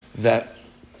that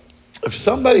if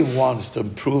somebody wants to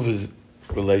improve his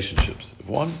relationships,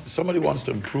 somebody wants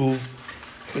to improve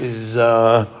his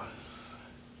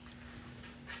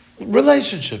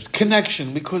relationships,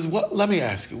 connection, because let me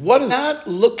ask you, what is not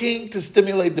looking to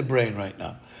stimulate the brain right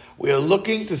now? We are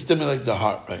looking to stimulate the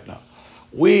heart right now.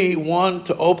 We want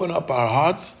to open up our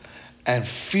hearts and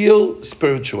feel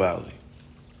spirituality.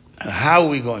 And how are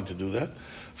we going to do that?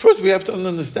 First, we have to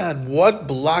understand what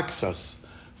blocks us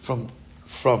from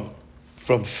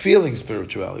feeling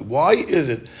spirituality. Why is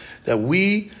it that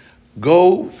we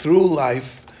go through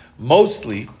life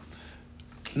mostly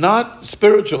not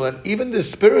spiritual, and even the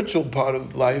spiritual part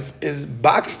of life is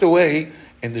boxed away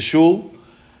in the shul,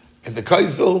 in the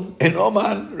kaisel, in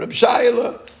Oman, Reb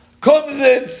Shaila,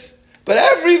 Kumzitz, but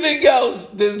everything else,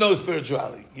 there's no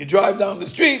spirituality. You drive down the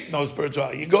street, no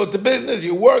spirituality. You go to business,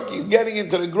 you work, you're getting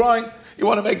into the grind, you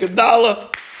want to make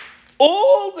 $1.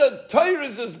 All the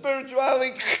tyrants of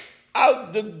spirituality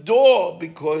out the door,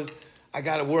 because I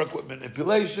got to work with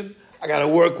manipulation. I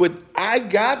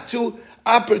got to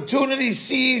opportunity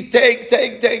seize, take,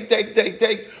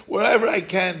 wherever I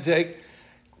can take.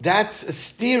 That's a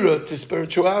stira to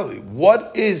spirituality.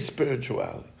 What is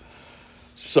spirituality?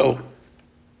 So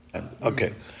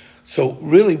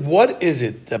really, what is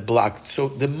it that blocks? So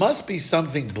there must be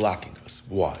something blocking us.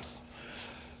 Why?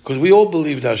 Because we all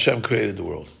believe that Hashem created the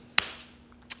world.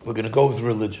 We're going to go with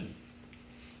religion.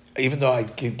 Even though I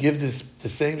can give the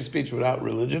same speech without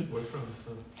religion,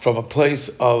 from a place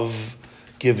of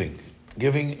giving,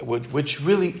 which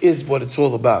really is what it's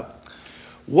all about.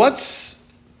 What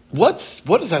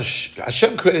is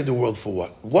Hashem created the world for?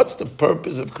 What? What's the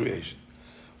purpose of creation?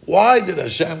 Why did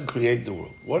Hashem create the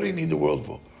world? What do you need the world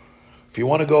for? If you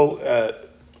want to go,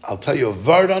 I'll tell you a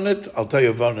word on it. I'll tell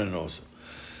you a word on it also.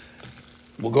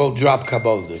 We'll go drop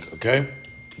Kabbalistic, okay?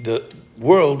 The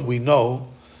world, we know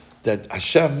that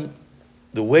Hashem,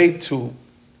 the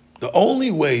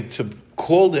only way to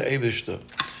call the Eibishter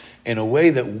in a way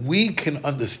that we can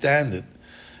understand it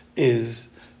is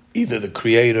either the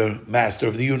creator, master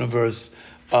of the universe,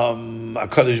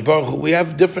 HaKadosh Baruch Hu. We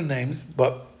have different names,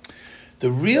 but the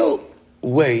real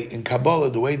way in Kabbalah,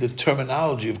 the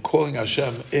terminology of calling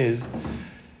Hashem is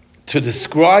to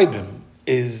describe him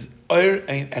is,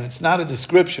 and it's not a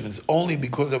description, it's only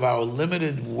because of our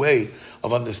limited way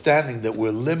of understanding that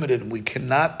we're limited and we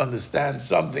cannot understand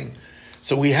something.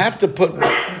 So we have to put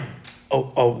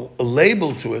a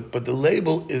label to it, but the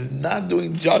label is not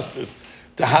doing justice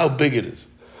to how big it is.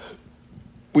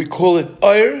 We call it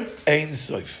Oir Ein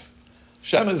Sof.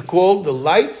 Hashem is called the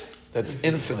light that's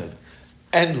infinite,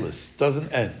 endless,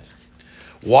 doesn't end.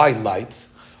 Why light?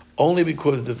 Only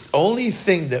because the only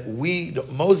thing that the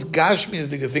most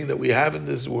Gashmiistic thing that we have in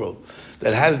this world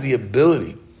that has the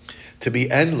ability to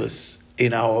be endless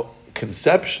in our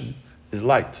conception is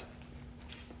light.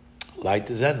 Light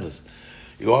is endless.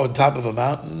 You go on top of a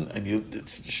mountain and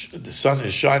the sun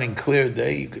is shining clear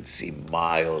day, you could see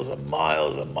miles and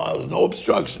miles and miles, no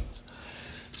obstructions.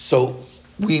 So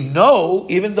we know,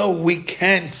 even though we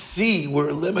can't see,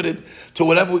 we're limited to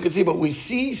whatever we can see, but we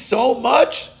see so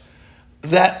much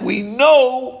that we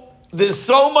know there's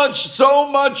so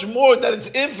much more that it's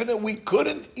infinite. We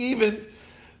couldn't even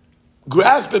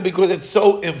grasp it because it's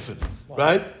so infinite,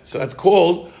 right? So that's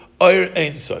called Oir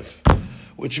Ein Sof,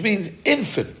 which means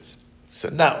infinite. So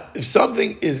now, if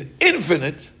something is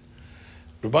infinite,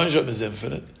 Rabban Shem is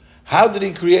infinite, how did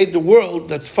he create the world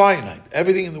that's finite?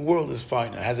 Everything in the world is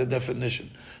finite, has a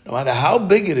definition. No matter how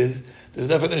big it is, there's a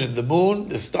definition. The moon,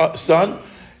 the sun,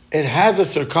 it has a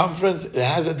circumference, it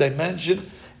has a dimension,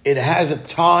 it has a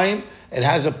time, it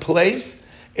has a place,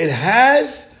 it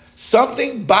has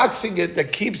something boxing it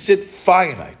that keeps it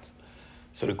finite.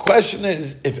 So the question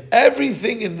is, if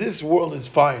everything in this world is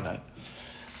finite,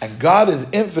 and God is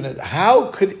infinite, how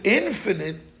could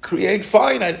infinite create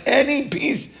finite? Any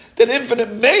piece that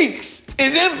infinite makes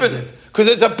is infinite, because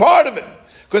it's a part of it.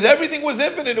 Because everything was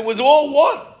infinite, it was all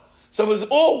one. So it was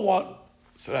all one.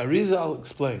 So Arizal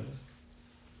explains.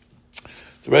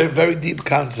 It's a very, very deep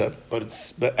concept,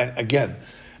 and again,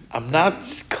 I'm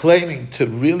not claiming to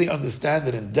really understand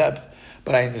it in depth,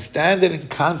 but I understand it in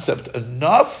concept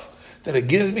enough that it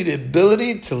gives me the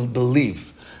ability to believe.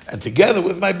 And together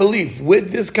with my belief,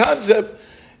 with this concept,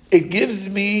 it gives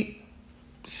me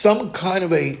some kind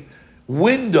of a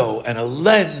window and a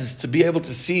lens to be able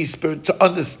to see to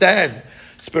understand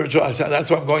spirituality. That's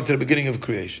why I'm going to the beginning of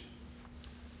creation.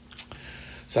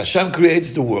 So Hashem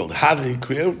creates the world. How did he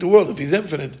create the world? If he's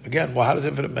infinite, again, how does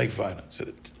infinite make finite?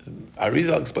 So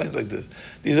Arizal explains like this.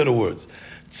 These are the words.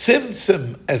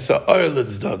 Tzimtzim es ha'or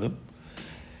l'tzdadim.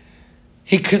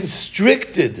 He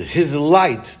constricted his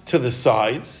light to the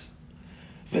sides.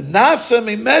 V'nasa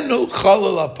mimenu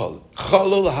cholol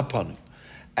haponim.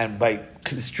 And by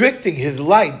constricting his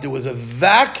light, there was a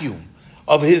vacuum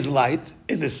of his light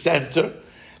in the center,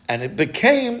 and it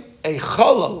became a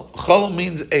cholol. Cholol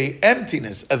means a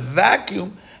emptiness, a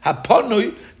vacuum.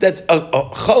 Haponui, that's a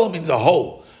cholol means a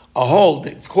hole. A hole,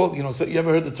 it's called, so you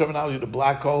ever heard the terminology of the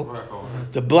black hole? Black hole.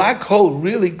 The black hole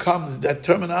really comes, that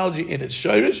terminology in its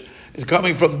shirish is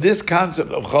coming from this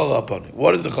concept of cholol haponim.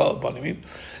 What does the cholol haponim mean?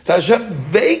 That Hashem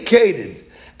vacated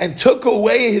and took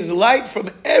away his light from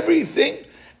everything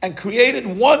and created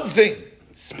one thing,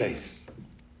 space.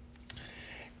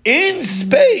 In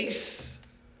space,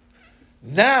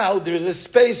 now there's a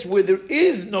space where there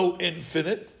is no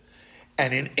infinite,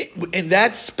 and in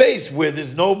that space where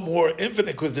there's no more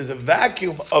infinite, because there's a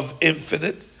vacuum of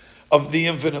infinite, of the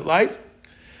infinite light,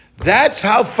 that's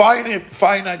how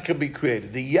finite can be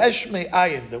created. The yesh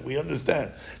me'ayin that we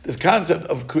understand, this concept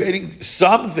of creating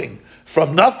something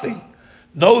from nothing,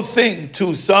 no thing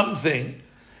to something,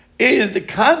 is the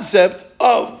concept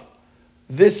of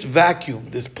this vacuum,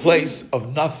 this place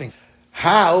of nothing.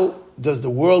 How does the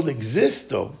world exist,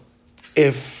 though,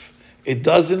 if it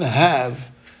doesn't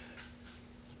have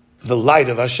the light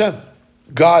of Hashem?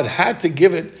 God had to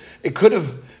give it. It could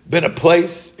have been a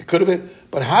place. It could have been.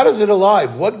 But how does it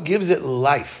alive? What gives it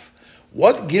life?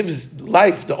 What gives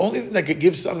life? The only thing that could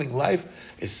give something life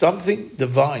is something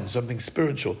divine, something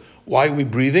spiritual. Why are we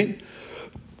breathing?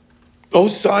 No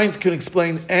science can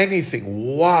explain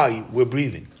anything. Why we're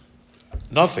breathing?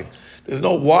 Nothing. There's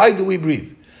no why do we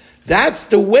breathe? That's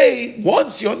the way,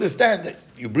 once you understand that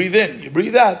you breathe in, you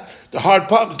breathe out, the heart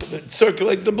pumps, it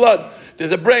circulates the blood,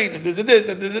 there's a brain, and there's a this,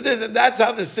 and there's a this, and that's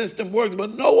how the system works.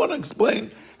 But no one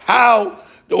explains how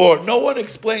the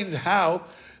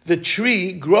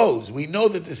tree grows. We know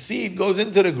that the seed goes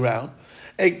into the ground,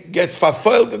 it gets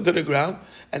fulfilled into the ground,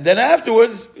 and then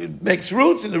afterwards it makes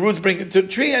roots, and the roots bring it to a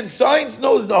tree, and science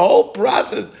knows the whole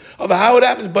process of how it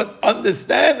happens, but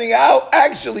understanding how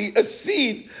actually a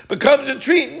seed becomes a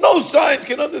tree, no science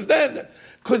can understand that.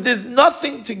 Because there's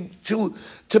nothing to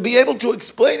be able to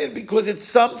explain it, because it's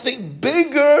something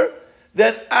bigger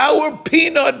than our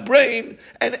peanut brain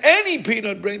and any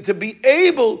peanut brain to be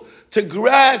able to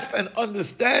grasp and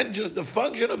understand just the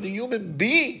function of the human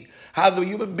being, how the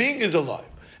human being is alive.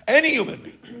 Any human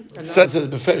being. So it says,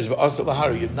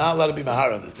 you're not allowed to be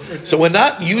mahar on this. So we're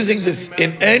not using this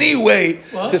in any way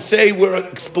to say we're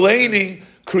explaining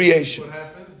creation.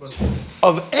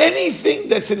 Of anything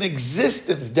that's in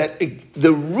existence,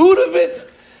 the root of it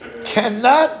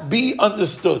cannot be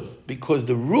understood, because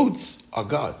the roots are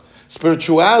God.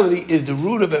 Spirituality is the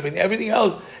root of everything. Everything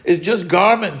else is just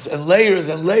garments and layers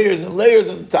and layers and layers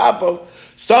on top of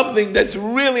something that's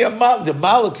really the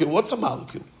molecule. What's a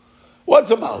molecule?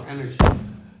 What's a molecule?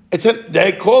 Energy.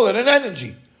 They call it an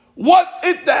energy. What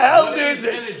the hell is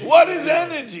it? Energy? What is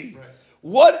energy? Right.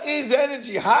 What is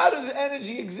energy? How does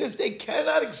energy exist? They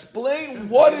cannot explain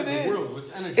what it is.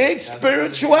 It's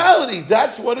spirituality.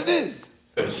 That's what it is.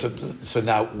 So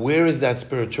now, where is that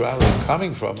spirituality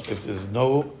coming from if there's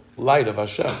no light of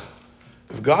Hashem?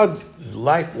 If God's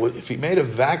light, if He made a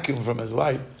vacuum from His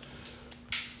light,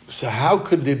 so how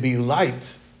could there be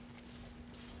light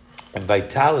and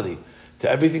vitality to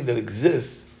everything that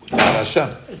exists without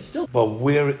Hashem? But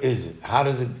where is it? How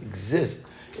does it exist?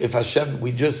 If Hashem,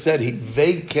 we just said He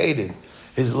vacated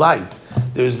His light.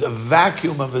 There's a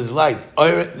vacuum of His light.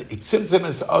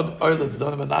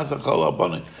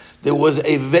 There was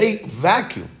a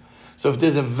vacuum. So if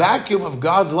there's a vacuum of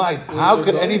God's light, how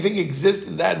could anything exist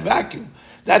in that vacuum?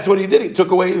 That's what He did. He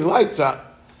took away His lights out.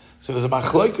 So there's a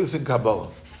machlokus in Kabbalah.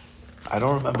 I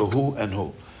don't remember who and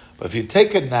who. But if you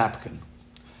take a napkin,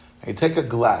 and you take a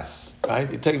glass,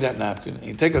 right? You take that napkin, and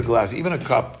you take a glass, even a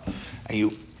cup, and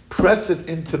you press it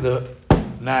into the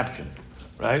napkin,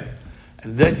 right?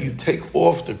 And then you take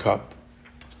off the cup.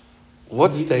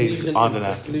 What stays on the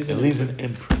napkin? It leaves an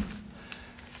imprint.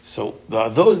 So there are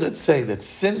those that say that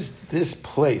since this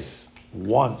place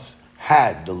once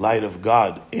had the light of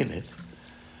God in it,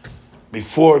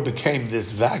 before it became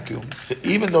this vacuum, so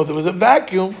even though there was a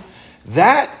vacuum,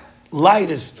 that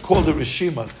light is called the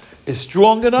Rishima, is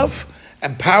strong enough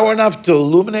and power enough to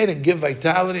illuminate and give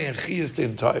vitality and chiyus to the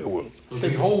entire world. So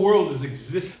the whole world is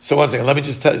existing. So one second, let me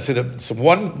just tell you. So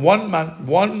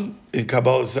one in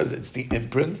Kabbalah says it's the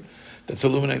imprint that's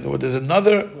illuminating the world. There's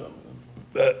another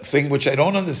thing which I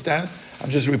don't understand. I'm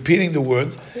just repeating the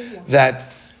words,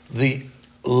 that the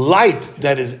light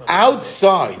that is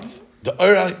outside the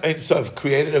Or Ein Sof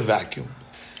created a vacuum,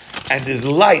 and there's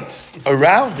light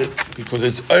around it because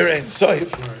it's Or Ein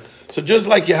Sof. So just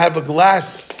like you have a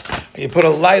glass and you put a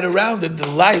light around it, the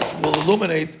light will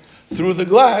illuminate through the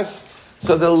glass.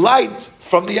 So the light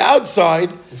from the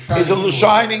outside is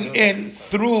shining in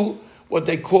through what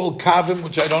they call kavim,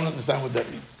 which I don't understand what that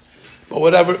means. But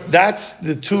whatever, that's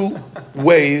the two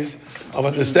ways of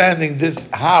understanding this,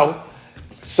 how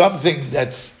something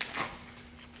that's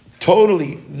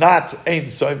totally not Ein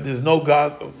Sof, there's no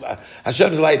God,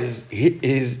 Hashem's light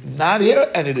is not here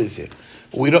and it is here.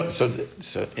 We don't. So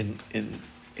in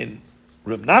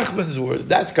Reb Nachman's words,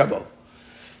 that's Kabbalah.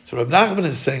 So Reb Nachman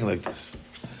is saying like this,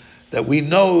 that we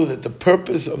know that the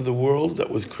purpose of the world that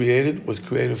was created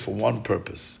for one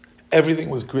purpose. Everything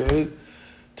was created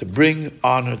to bring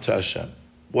honor to Hashem.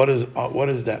 What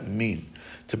does that mean?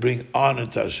 To bring honor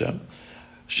to Hashem.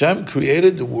 Hashem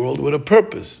created the world with a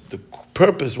purpose. The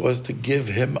purpose was to give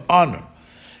Him honor.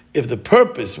 If the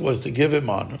purpose was to give Him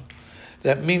honor,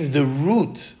 that means the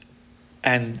root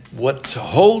and what's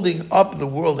holding up the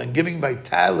world and giving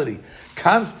vitality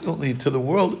constantly to the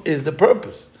world is the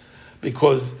purpose.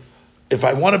 Because if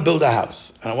I want to build a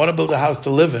house, and I want to build a house to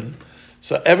live in,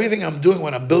 so everything I'm doing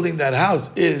when I'm building that house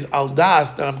is al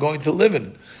das that I'm going to live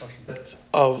in.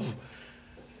 Of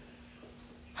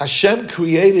Hashem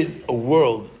created a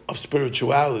world of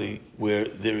spirituality where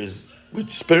there is, with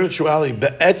spirituality,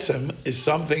 be'etzem is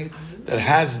something that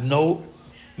has no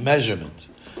measurement,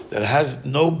 that has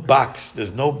no box.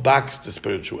 There's no box to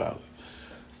spirituality.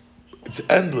 It's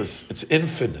endless. It's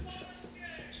infinite.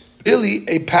 Really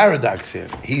a paradox here.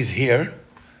 He's here,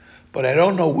 but I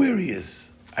don't know where he is.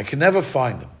 I can never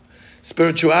find him.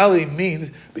 Spirituality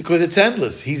means because it's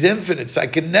endless. He's infinite, so I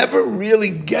can never really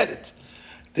get it.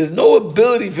 There's no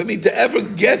ability for me to ever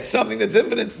get something that's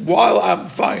infinite while I'm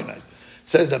finite. It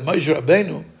says that Moshe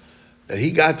Rabbeinu, that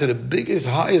he got to the biggest,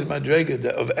 highest madrega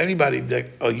of anybody that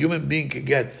a human being could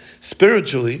get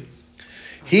spiritually.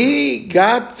 He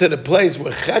got to the place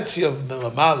where chetzi of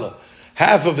milamala,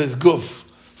 half of his guf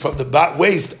from the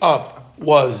waist up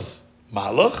was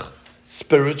malach,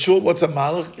 spiritual. What's a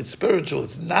malach? It's spiritual.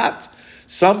 It's not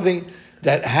something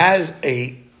that has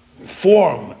a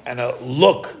form and a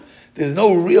look. There's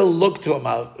no real look to a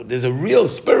malach. There's a real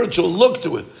spiritual look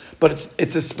to it, but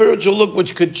it's a spiritual look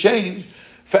which could change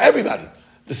for everybody.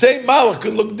 The same malach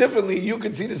could look differently. You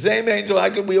could see the same angel.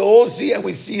 We all see, and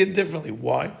we see it differently.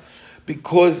 Why?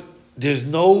 Because there's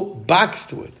no box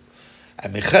to it.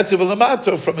 And mechetzev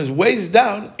elamato, from his waist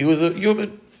down, he was a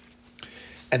human.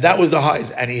 And that was the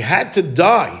highest. And he had to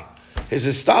die. His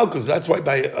histalkus, that's why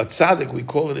by a tzaddik we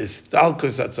call it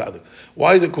histalkus tzaddik.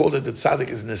 Why is it called that the tzaddik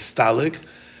is nostalgic?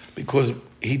 Because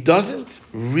he doesn't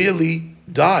really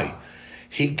die.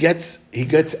 He gets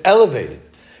elevated.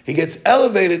 He gets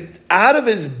elevated out of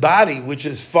his body, which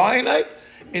is finite,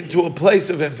 into a place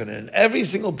of infinite. And every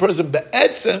single person,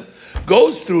 be'etzem,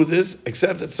 goes through this,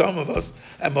 except that some of us,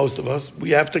 and most of us,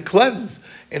 we have to cleanse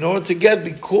in order to get,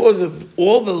 because of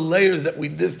all the layers that we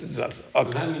distance us.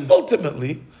 Okay.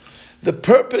 Ultimately, the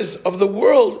purpose of the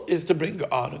world is to bring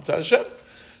honor to Hashem.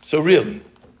 So really,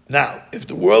 now, if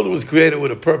the world was created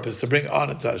with a purpose to bring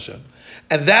honor to Hashem,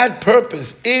 and that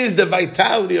purpose is the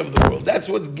vitality of the world, that's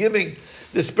what's giving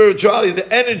the spirituality,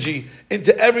 the energy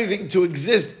into everything to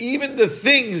exist, even the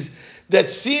things that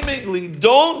seemingly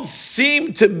don't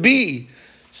seem to be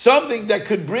something that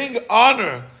could bring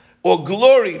honor or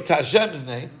glory to Hashem's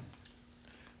name,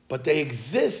 but they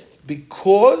exist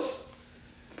because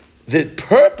the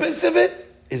purpose of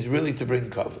it is really to bring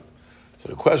kavod. So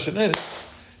the question is,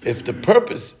 if the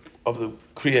purpose of the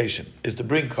creation is to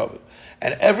bring kavod,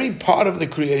 and every part of the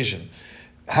creation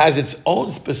has its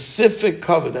own specific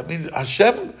kavod, that means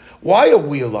Hashem, why are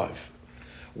we alive?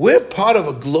 We're part of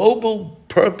a global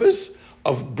purpose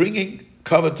of bringing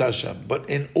kavod to Hashem. But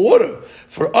in order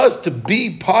for us to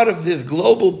be part of this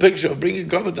global picture of bringing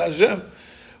kavod to Hashem,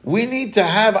 we need to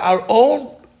have our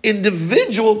own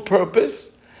individual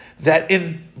purpose that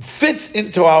fits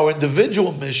into our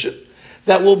individual mission,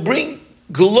 that will bring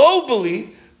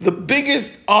globally the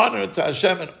biggest honor to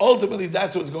Hashem, and ultimately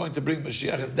that's what's going to bring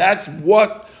Mashiach. And that's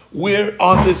what we're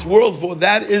on this world for.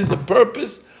 That is the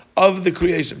purpose of the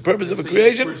creation. Purpose of a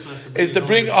creation is to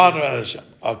bring honor to Hashem.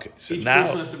 Okay, so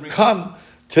now come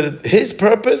to His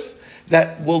purpose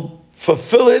that will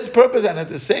fulfill His purpose and at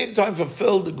the same time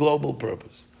fulfill the global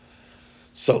purpose.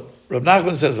 So Reb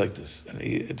Nachman says like this, and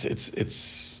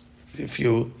it's if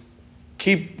you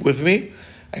keep with me,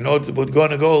 I know we're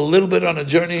going to go a little bit on a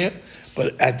journey here,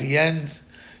 but at the end,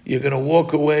 you're going to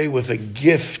walk away with a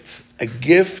gift. A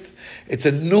gift. It's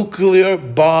a nuclear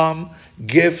bomb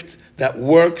gift that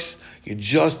works. You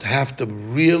just have to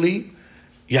really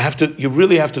have to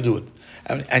do it.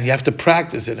 And you have to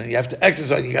practice it, and you have to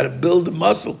exercise. You got to build the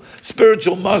muscle,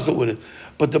 spiritual muscle with it.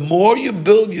 But the more you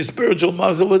build your spiritual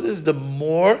muscle with this, the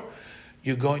more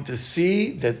you're going to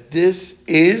see that this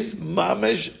is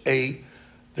mamish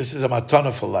this is a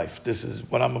matana for life. This is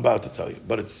what I'm about to tell you.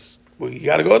 But you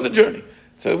got to go on the journey.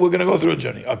 So we're going to go through a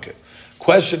journey. Okay.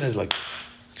 Question is like this.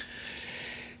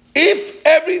 If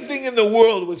everything in the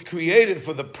world was created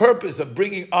for the purpose of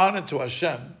bringing honor to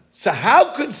Hashem, so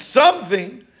how could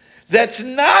something that's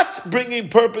not bringing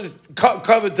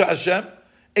cover to Hashem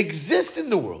exist in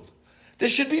the world? There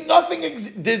should be nothing.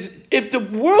 If the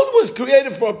world was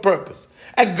created for a purpose,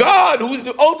 and God, who is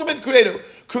the ultimate creator,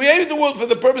 created the world for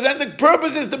the purpose, and the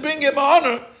purpose is to bring Him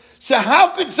honor, so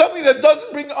how could something that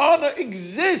doesn't bring honor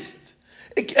exist?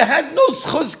 It has no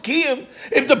schus kiyum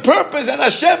if the purpose and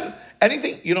Hashem,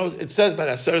 anything, it says by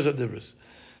the Aseres HaDibros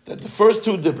that the first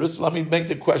two dibros, let me make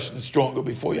the question stronger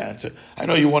before you answer. I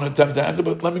know you want to attempt to answer,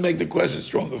 but let me make the question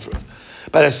stronger first.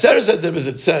 By the Aseres HaDibros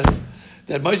it says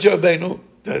that Moshe Rabbeinu,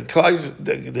 the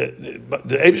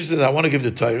Abishah says, I want to give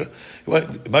the Torah.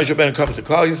 Moshe Rabbeinu comes to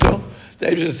Klal Yisrael. The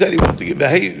Abishah said he wants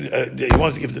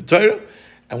to give the Torah.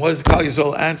 And what does Klal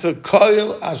Yisrael answer?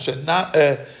 Kol asher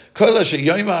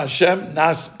yoyma Hashem,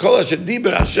 kol asher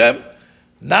diber Hashem,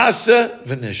 nasa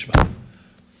v'nishma.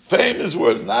 Famous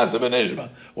words, nasa v'nishma.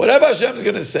 Whatever Hashem is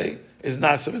going to say is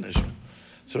nasa v'nishma.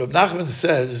 So Rav Nachman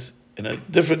says in a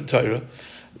different Torah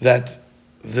that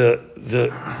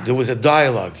there was a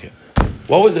dialogue here.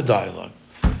 What was the dialogue?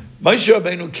 Moshe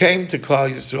Rabbeinu came to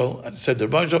Klal Yisrael and said, the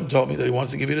Rebbeinu Shalom told me that he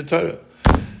wants to give you the Torah.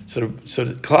 So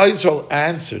Klal Yisrael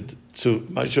answered to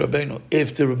Moshe Rabbeinu,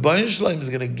 if the Rebbeinu Shalom is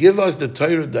going to give us the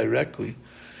Torah directly,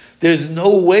 there's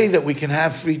no way that we can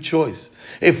have free choice.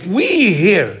 If we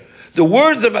hear the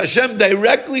words of Hashem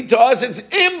directly to us, it's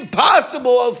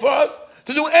impossible for us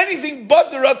to do anything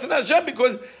but the Ratzon Hashem,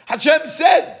 because Hashem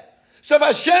said. So if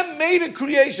Hashem made a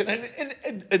creation,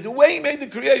 and the way He made the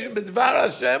creation,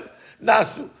 B'dvar Hashem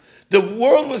Nasu, the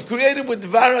world was created with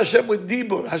Dvar Hashem, with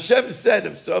Dibur. Hashem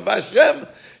said, so if Hashem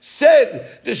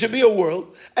said there should be a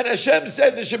world, and Hashem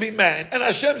said there should be man, and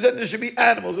Hashem said there should be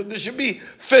animals, and there should be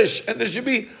fish, and there should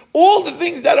be all the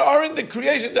things that are in the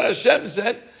creation that Hashem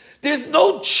said, there's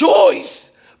no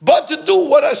choice but to do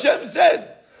what Hashem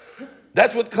said.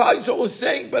 That's what Klal Yisrael was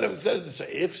saying, but it says,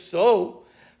 if so,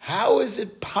 how is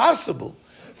it possible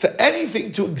for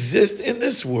anything to exist in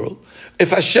this world?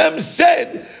 If Hashem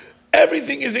said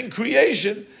everything is in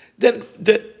creation, then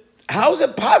how is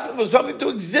it possible for something to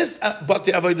exist but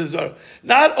the Avodah Zarah?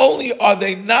 Not only are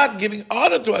they not giving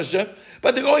honor to Hashem,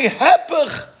 but they're going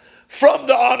hepech from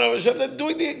the honor of Hashem. They're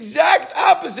doing the exact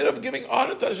opposite of giving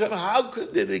honor to Hashem. How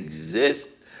could it exist?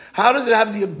 How does it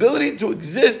have the ability to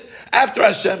exist after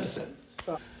Hashem said?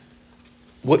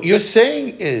 What you're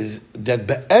saying is that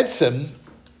be'etzem,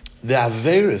 the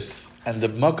Averis and the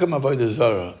Makam Avodah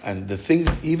Zarah and the things,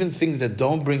 even things that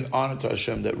don't bring honor to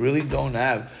Hashem, that really don't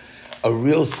have a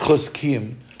real schus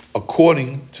kiyum,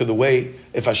 according to the way,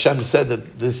 if Hashem said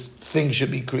that this thing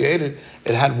should be created,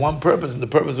 it had one purpose, and the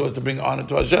purpose was to bring honor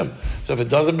to Hashem. So if it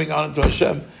doesn't bring honor to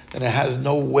Hashem, then it has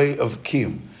no way of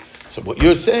kiyum. So what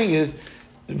you're saying is,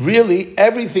 really,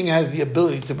 everything has the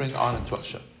ability to bring honor to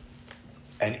Hashem.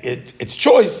 And it's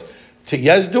choice to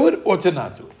yes do it or to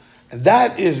not do it. And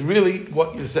that is really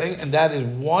what you're saying, and that is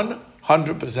 100%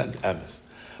 emes.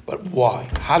 But why?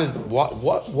 How does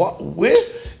where?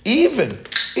 Even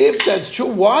if that's true,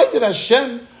 why did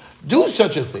Hashem do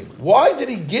such a thing? Why did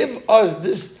He give us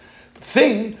this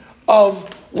thing of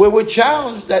where we're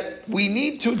challenged that we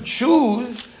need to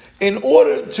choose in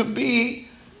order to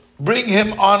bring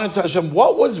Him honor to Hashem?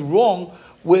 What was wrong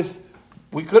with?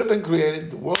 We could have been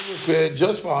created, the world was created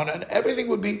just for honor, and everything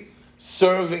would be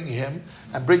serving Him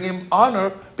and bring Him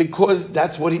honor because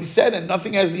that's what He said, and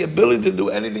nothing has the ability to do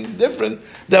anything different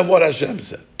than what Hashem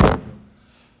said.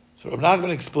 So Rav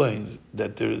Nachman explains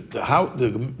that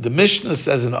the Mishnah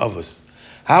says in Avos,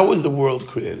 how was the world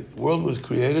created? The world was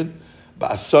created by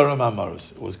Asara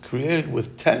Mamaros. It was created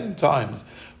with 10 times.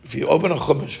 If you open a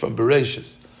Chumash from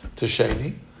Bereshis to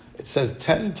Sheni, it says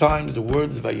 10 times the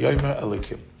words Vayomer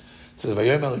Elokim. It says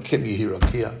Vayomer Elokim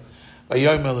Yehirakia.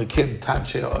 Vayomer Elokim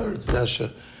Tache Ha'aretz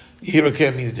Dasha.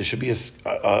 Yehirakia means there should be a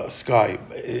sky.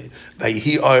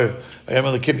 Vayomer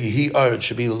Elokim Yehi it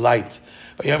should be light.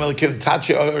 Vayomer Elokim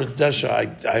Tache Ha'aretz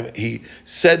Dasha. He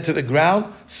said to the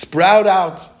ground, sprout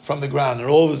out from the ground, and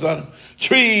all of a sudden,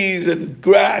 trees and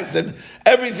grass and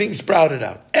everything sprouted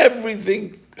out.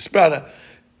 Everything sprouted out.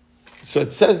 So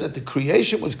it says that the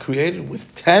creation was created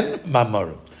with 10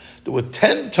 mamarim. There were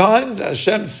 10 times that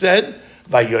Hashem said,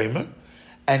 Vayomer,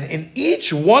 and in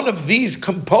each one of these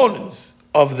components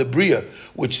of the Bria,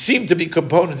 which seem to be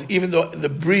components, even though in the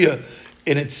Bria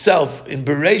in itself, in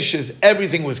Bereshis,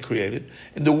 everything was created.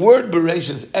 In the word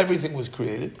Bereshis, everything was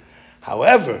created.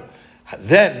 However,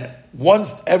 Then,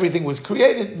 once everything was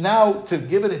created, now to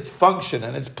give it its function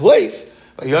and its place,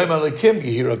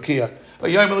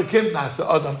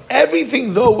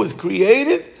 everything though was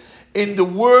created in the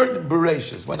word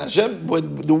Bereshis. When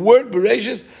the word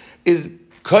Bereshis is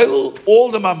kailul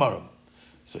all the mamarim.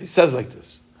 So he says like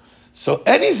this. So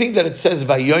anything that it says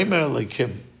Vayomer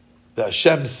Elokim, that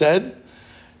Hashem said,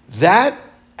 that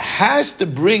has to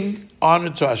bring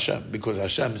honor to Hashem because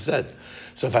Hashem said.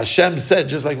 So if Hashem said,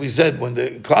 just like we said when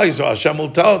the Klal Yisrael, Hashem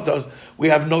will tell us, we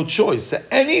have no choice. So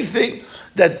anything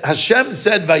that Hashem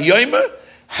said Vayomer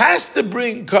has to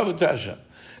bring cover to Hashem.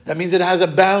 That means it has a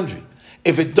boundary.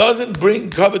 If it doesn't bring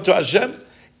cover to Hashem,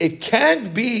 it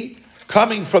can't be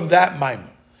coming from that maimer.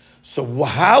 So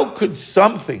how could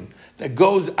something that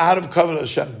goes out of cover to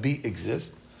Hashem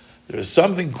exist? There is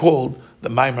something called the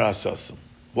maimer asasim.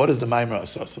 What is the maimer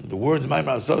asasim? The words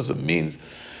maimer asasim means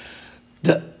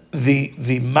the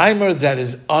maimer that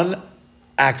is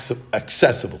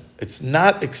unaccessible. It's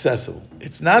not accessible.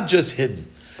 It's not just hidden.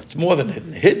 It's more than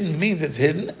hidden. Hidden means it's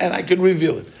hidden and I can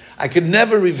reveal it. I could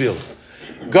never reveal it.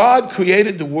 God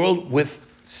created the world with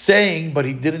saying, but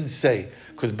he didn't say.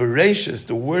 Because Bereshis,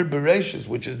 the word Bereshis,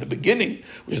 which is the beginning,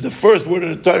 which is the first word in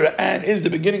the Torah, and is the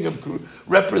beginning of,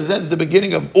 represents the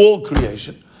beginning of all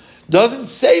creation, doesn't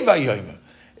say Vayomer.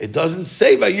 It doesn't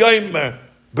say Vayomer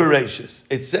Bereshis.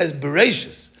 It says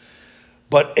Bereshis.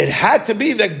 But it had to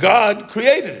be that God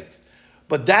created it.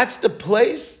 But that's the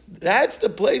place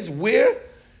where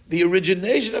the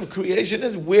origination of creation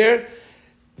is, where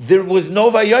there was no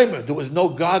Vayomer. There was no,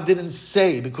 God didn't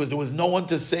say, because there was no one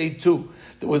to say to.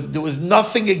 There was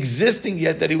nothing existing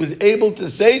yet that he was able to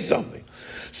say something.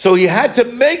 So he had to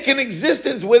make an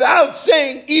existence without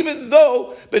saying, even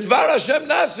though B'dvar Hashem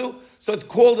Nasu, so it's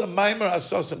called a Maimer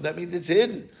Asosim. That means it's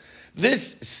hidden.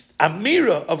 This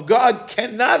Amira of God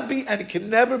cannot be and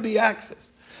can never be accessed.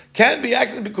 Can't be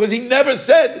accessed because he never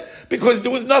said, because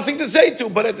there was nothing to say to,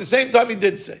 but at the same time he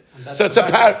did say. So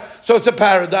it's a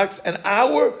paradox, and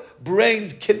our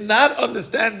brains cannot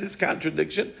understand this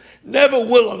contradiction, never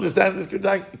will understand this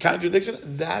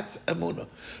contradiction. That's Emunah.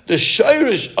 The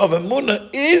shirish of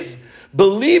Emunah is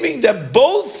believing that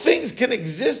both things can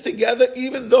exist together,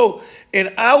 even though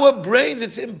in our brains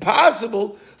it's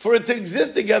impossible for it to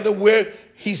exist together, where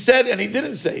he said and he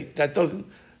didn't say. That doesn't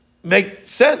make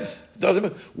sense.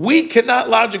 We cannot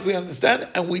logically understand,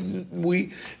 and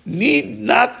we need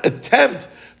not attempt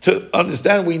to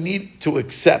understand. We need to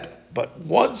accept. But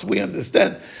once we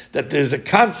understand that there's a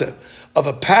concept of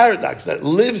a paradox that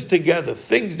lives together,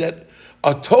 things that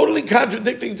are totally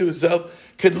contradicting to itself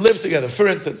could live together. For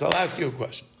instance, I'll ask you a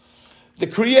question. The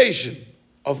creation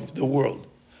of the world,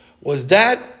 was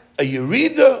that a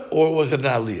Yerida or was it an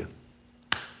Aliyah?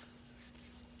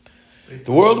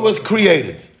 The world was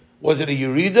created. Was it a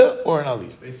Yerida or an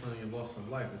Aliyah? Based on your loss of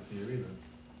life, it's a Yerida.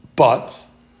 But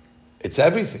it's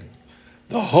everything.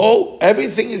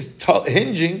 Everything is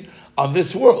hinging on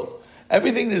this world.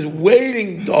 Everything is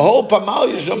waiting. The whole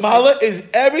Pamal Yishamala is,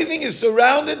 everything is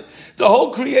surrounded. The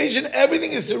whole creation,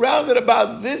 everything is surrounded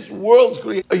about this world's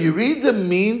creation. A Yerida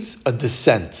means a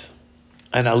descent.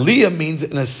 An Aliyah means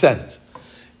an ascent.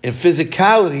 In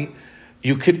physicality,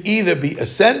 you could either be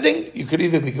ascending, you could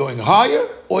either be going higher,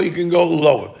 or you can go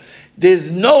lower. There's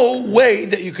no way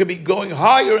that you could be going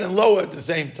higher and lower at the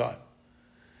same time.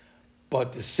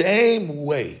 But the same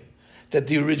way that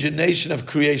the origination of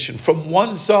creation from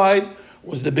one side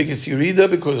was the biggest Yerida,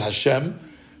 because Hashem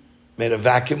made a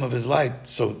vacuum of his light.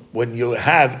 So when you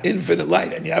have infinite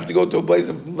light and you have to go to a place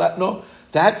of light, no,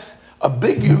 that's a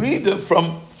big Yerida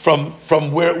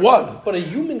from where it was. But a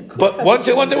human could. But one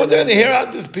second, hear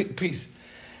out this piece.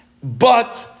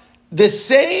 But the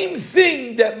same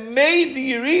thing that made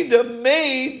the Yerida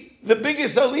made the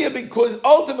biggest Aliyah, because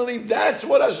ultimately that's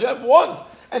what Hashem wants.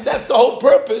 And that's the whole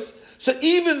purpose. So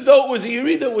even though it was a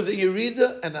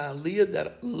Yerida and an Aliyah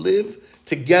that live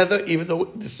together, even though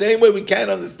the same way we can't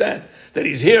understand that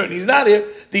he's here and he's not here,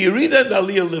 the Yerida and the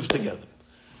Aliyah live together.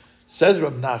 Says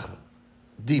Rab Nachman,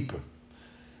 deeper.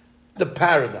 The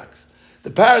paradox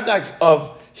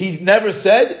of he never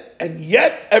said, and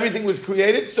yet everything was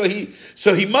created. So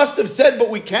he must have said, but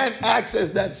we can't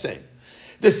access that same.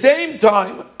 The same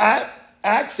time,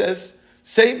 access,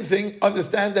 same thing,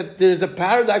 understand that there's a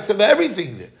paradox of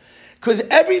everything there. Because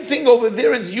everything over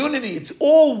there is unity. It's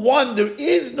all one. There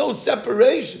is no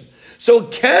separation. So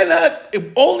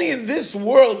only in this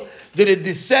world did it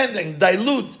descend and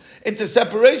dilute into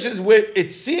separations where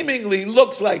it seemingly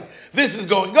looks like this is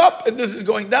going up and this is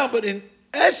going down, but in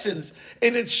essence,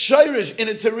 in its shirish, in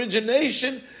its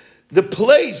origination, the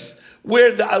place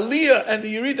where the Aliyah and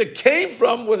the Yerida came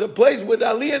from was a place where the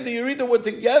Aliyah and the Yerida were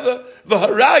together.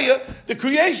 V'haraya, the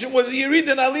creation was the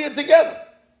Yerida and Aliyah together.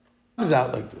 It comes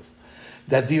out like this.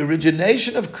 That the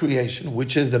origination of creation,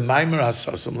 which is the Maimer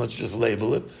HaSosim, let's just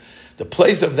label it, the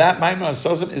place of that Maimer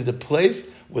HaSosim is the place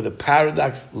where the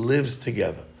paradox lives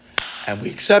together. And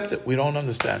we accept it, we don't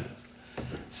understand it.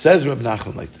 Says Reb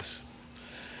Nachman like this,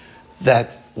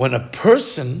 that when a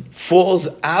person falls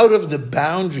out of the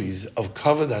boundaries of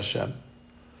Kavod Hashem,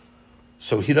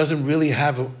 so he doesn't really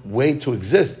have a way to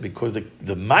exist, because the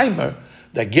Maimer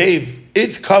that gave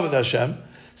its Kavod Hashem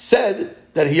said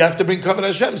that you have to bring Kavod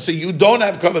Hashem. So you don't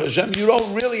have Kavod Hashem, you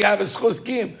don't really have a Schus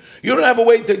Kiyum, you don't have a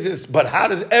way to exist. But how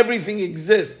does everything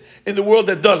exist in the world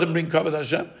that doesn't bring Kavod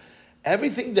Hashem?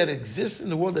 Everything that exists in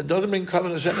the world that doesn't bring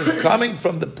Kavod Hashem is coming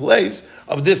from the place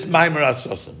of this Maimer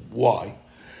HaSosim. Why?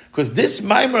 Because this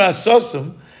Maimer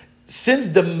HaSosim, since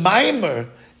the Maimer,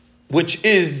 which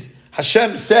is,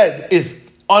 Hashem said, is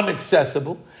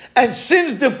inaccessible, and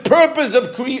since the purpose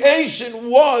of creation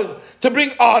was to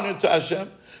bring honor to Hashem,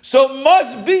 so it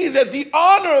must be that the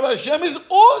honor of Hashem is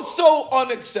also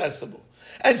inaccessible.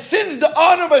 And since the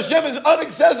honor of Hashem is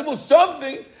inaccessible,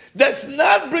 something that's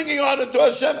not bringing honor to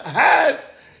Hashem has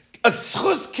a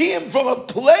schus kiyum from a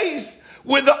place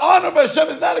where the honor of Hashem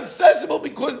is not accessible,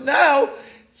 because now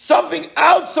something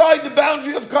outside the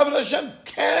boundary of Kavod Hashem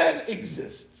can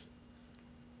exist.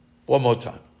 One more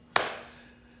time.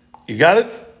 You got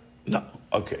it? No.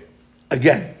 Okay.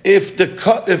 Again, if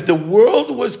the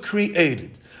world was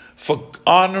created for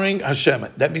honoring Hashem,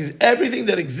 that means everything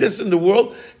that exists in the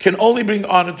world can only bring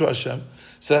honor to Hashem.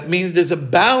 So that means there's a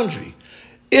boundary.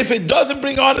 If it doesn't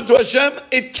bring honor to Hashem,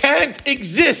 it can't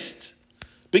exist.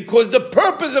 Because the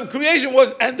purpose of creation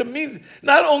was, and the means,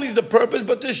 not only is the purpose,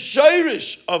 but the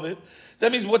shayrish of it.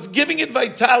 That means what's giving it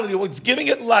vitality, what's giving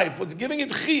it life, what's giving it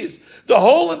chiyus, the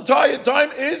whole entire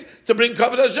time is to bring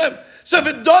Kavod Hashem. So if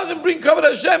it doesn't bring Kavod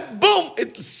Hashem, boom,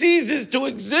 it ceases to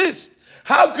exist.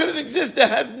 How could it exist? There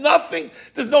has nothing.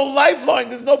 There's no lifeline,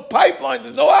 there's no pipeline,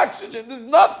 there's no oxygen, there's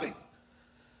nothing.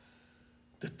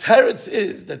 The teretz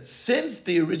is that since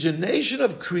the origination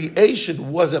of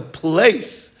creation was a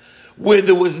place where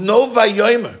there was no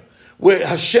vayomer, where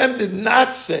Hashem did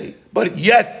not say, but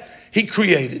yet He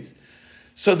created,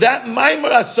 so that Maimer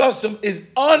HaSosim is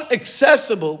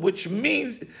inaccessible, which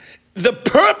means the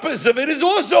purpose of it is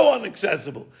also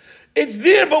inaccessible. It's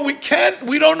there, but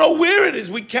we don't know where it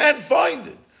is, we can't find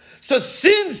it. So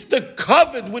since the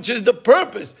kavod, which is the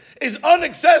purpose, is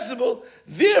inaccessible,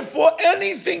 therefore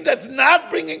anything that's not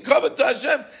bringing kavod to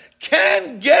Hashem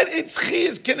can get its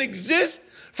chiyus, can exist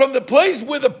from the place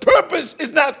where the purpose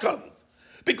is not covered.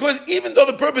 Because even though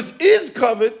the purpose is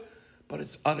covered, but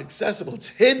it's inaccessible, it's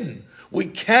hidden. We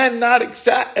cannot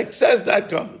access that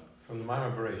covered. From the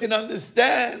mind operation. You can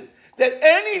understand that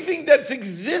anything that's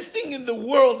existing in the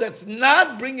world that's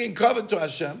not bringing kavod to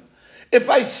Hashem, if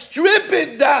I strip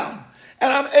it down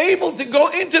and I'm able to go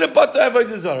into the Bata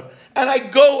Avodah Zarah, and I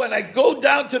go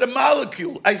down to the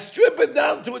molecule, I strip it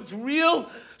down to its real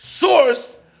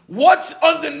source, what's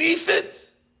underneath it?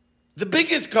 The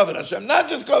biggest kavod Hashem, not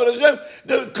just kavod Hashem,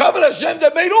 the kavod Hashem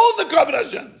that made all the kavod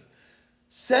Hashems.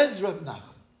 Says Rav Nachman,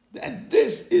 and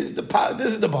this is the power,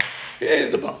 this is the bomb,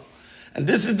 here's the bomb, and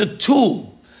this is the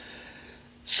tool.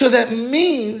 So that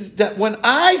means that when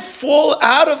I fall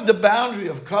out of the boundary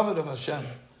of kavod of Hashem,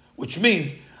 which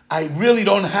means I really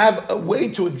don't have a way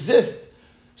to exist.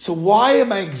 So why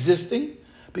am I existing?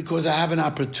 Because I have an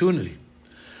opportunity.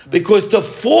 Because to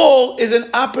fall is an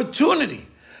opportunity.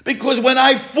 Because when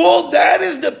I fall, that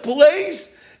is the place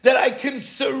that I can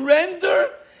surrender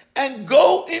and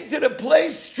go into the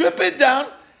place, strip it down,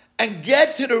 and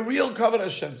get to the real kavod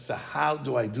Hashem. So how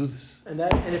do I do this?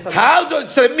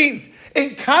 So it means,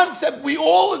 in concept, we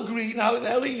all agree, now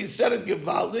Eli, you said it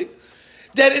gewaldig,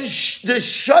 that in the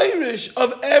shayrish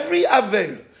of every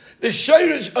Aveira, the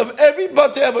shayrish of every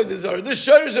Batei Avodah Zarah, the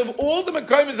shayrish of all the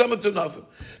Mekayim Zamatunafim,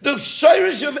 the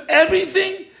shayrish of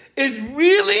everything is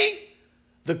really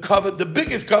the kavod, the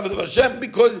biggest kavod of Hashem,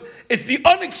 because it's the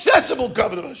inaccessible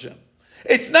kavod of Hashem.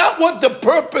 It's not what the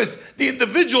purpose, the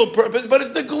individual purpose, but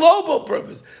it's the global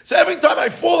purpose. So every time I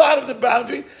fall out of the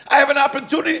boundary, I have an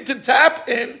opportunity to tap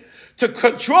in, to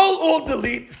control, alt,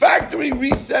 delete, factory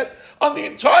reset on the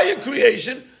entire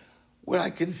creation, where I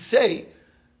can say,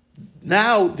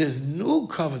 now there's new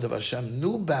kavod of Hashem,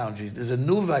 new boundaries, there's a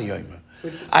new vayomer.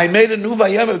 I made a new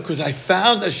vayomer because I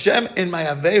found Hashem in my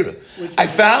Aveira. I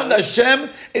found Hashem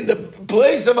in the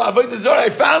place of Avodah Zarah.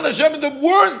 I found Hashem in the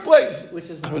worst place.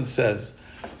 Which is what says,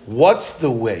 what's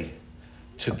the way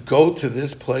to go to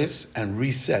this place and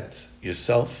reset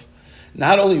yourself?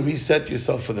 Not only reset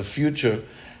yourself for the future,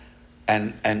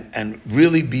 and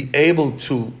really be able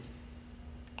to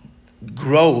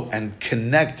grow and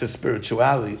connect to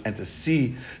spirituality and to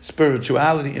see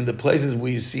spirituality in the places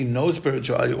where you see no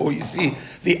spirituality or you see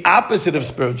the opposite of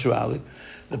spirituality.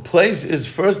 The place is,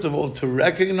 first of all, to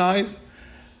recognize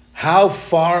how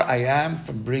far I am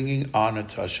from bringing honor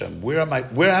to Hashem. Where am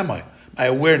I? My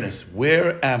awareness.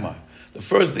 Where am I? The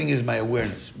first thing is my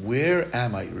awareness. Where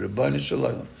am I? Ribono Shel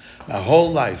Olam. My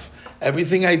whole life,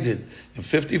 everything I did in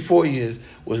 54 years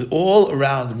was all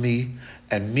around me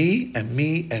and me and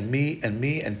me and me and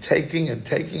me and taking and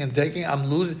taking and taking. I'm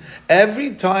losing.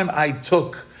 Every time I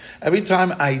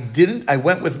didn't, I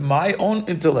went with my own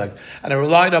intellect and I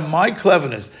relied on my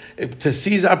cleverness to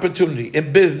seize opportunity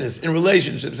in business, in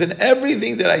relationships, in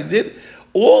everything that I did.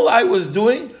 All I was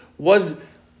doing was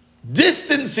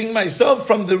distancing myself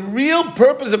from the real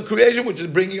purpose of creation, which is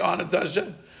bringing honor to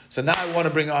Hashem. So now I want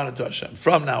to bring honor to Hashem.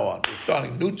 From now on, we're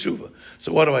starting new tshuva.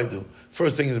 So what do?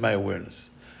 First thing is my awareness.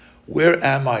 Where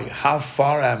am I? How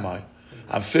far am I?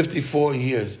 I'm 54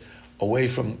 years away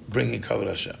from bringing kavod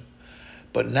Hashem.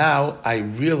 But now I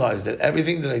realize that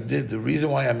everything that I did, the reason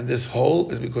why I'm in this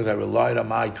hole is because I relied on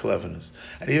my cleverness.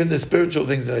 And even the spiritual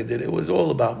things that I did, it was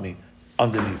all about me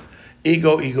underneath.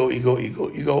 Ego,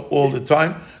 all the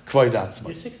time.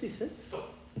 You're 66?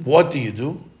 What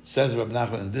do? Says Reb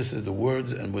Nachman, and this is the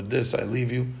words, and with this I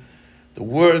leave you. The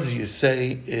words you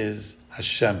say is,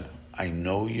 Hashem, I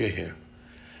know you're here.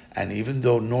 And even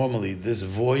though normally this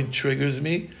void triggers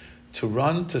me to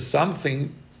run to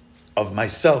something of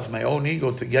myself, my own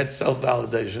ego, to get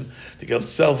self-validation, to get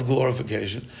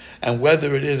self-glorification, and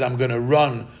whether it is I'm going to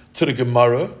run to the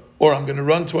Gemara or I'm going to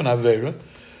run to an Aveira,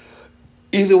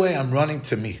 either way I'm running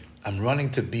to me. I'm running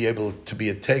to be able to be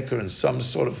a taker in some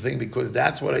sort of thing because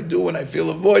that's what I do when I feel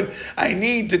a void. I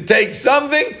need to take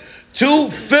something to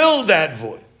fill that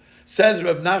void. Says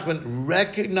Reb Nachman,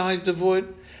 recognize the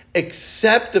void,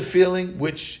 accept the feeling,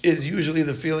 which is usually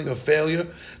the feeling of failure,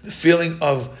 the feeling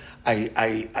of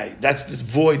I that's the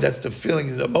void, that's the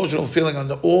feeling, the emotional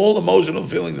feeling all emotional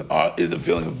feelings is the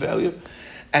feeling of failure.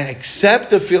 And accept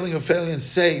the feeling of failure and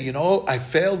say, I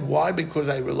failed. Why? Because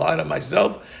I relied on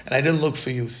myself and I didn't look for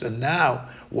you. So now,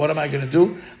 what am I going to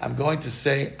do? I'm going to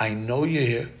say, I know you're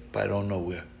here, but I don't know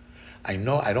where. I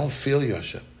don't feel you,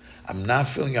 Hashem. I'm not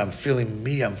feeling you. I'm feeling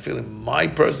me. I'm feeling my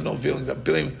personal feelings.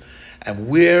 And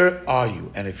where are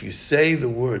you? And if you say the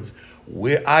words,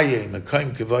 where I am,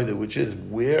 which is,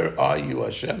 where are you,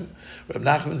 Hashem? Reb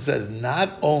Nachman says,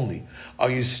 not only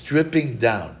are you stripping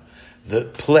down the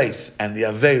place and the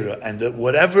Aveira and the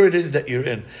whatever it is that you're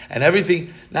in and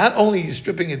everything, not only are you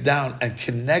stripping it down and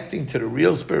connecting to the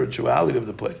real spirituality of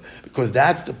the place, because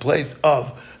that's the place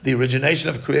of the origination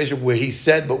of creation where he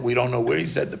said, but we don't know where he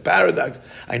said, the paradox,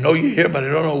 I know you're here, but I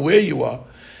don't know where you are.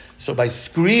 So by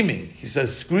screaming, he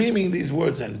says, screaming these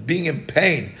words and being in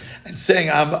pain and saying,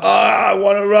 I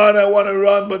want to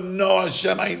run, but no,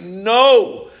 Hashem, I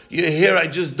know you're here, I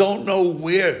just don't know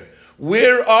where.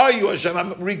 Where are you, Hashem?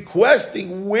 I'm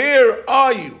requesting, where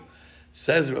are you?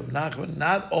 Says Reb Nachman,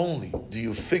 not only do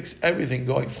you fix everything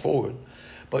going forward,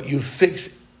 but you fix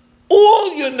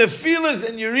all your nefilas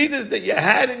and yeridas that you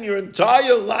had in your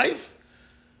entire life,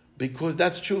 because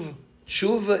that's tshuva.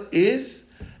 Tshuva is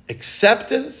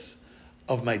acceptance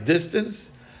of my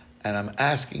distance, and I'm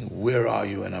asking, where are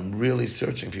you? And I'm really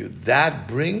searching for you. That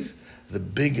brings the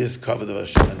biggest kavod of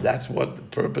Hashem, and that's what the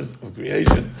purpose of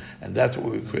creation, and that's what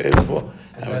we were created for.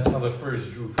 And that's how the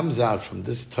first Jew comes out from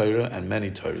this Torah and many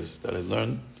Torahs that I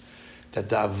learned, that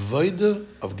the avodah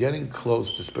of getting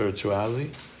close to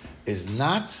spirituality is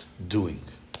not doing.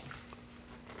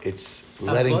 It's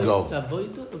letting go.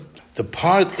 The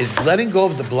part is letting go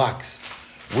of the blocks.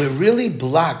 We're really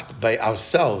blocked by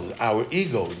ourselves, our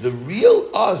ego. The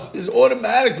real us is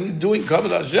automatically doing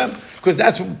kavod Hashem, because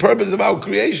that's the purpose of our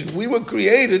creation. We were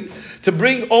created to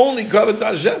bring only kavod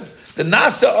Hashem. The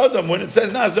Nasa Adam, when it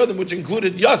says Nasa Adam, which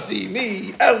included Yossi,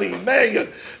 me, Eli, Meir,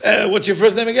 what's your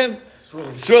first name again?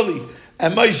 Srili,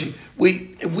 and Moshe.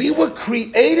 We were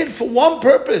created for one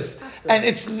purpose. And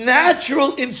it's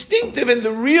natural, instinctive, and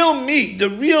the real me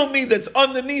that's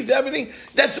underneath everything,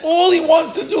 that's all he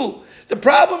wants to do. The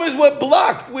problem is we're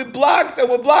blocked. We're blocked and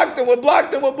we're blocked and we're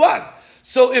blocked and we're blocked.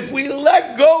 So if we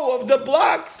let go of the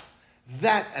blocks,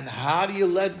 and how do you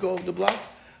let go of the blocks?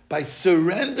 By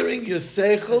surrendering your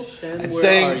seichel and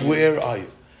saying, where are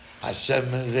you?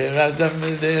 Hashem is there, Hashem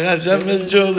is there, Hashem is true.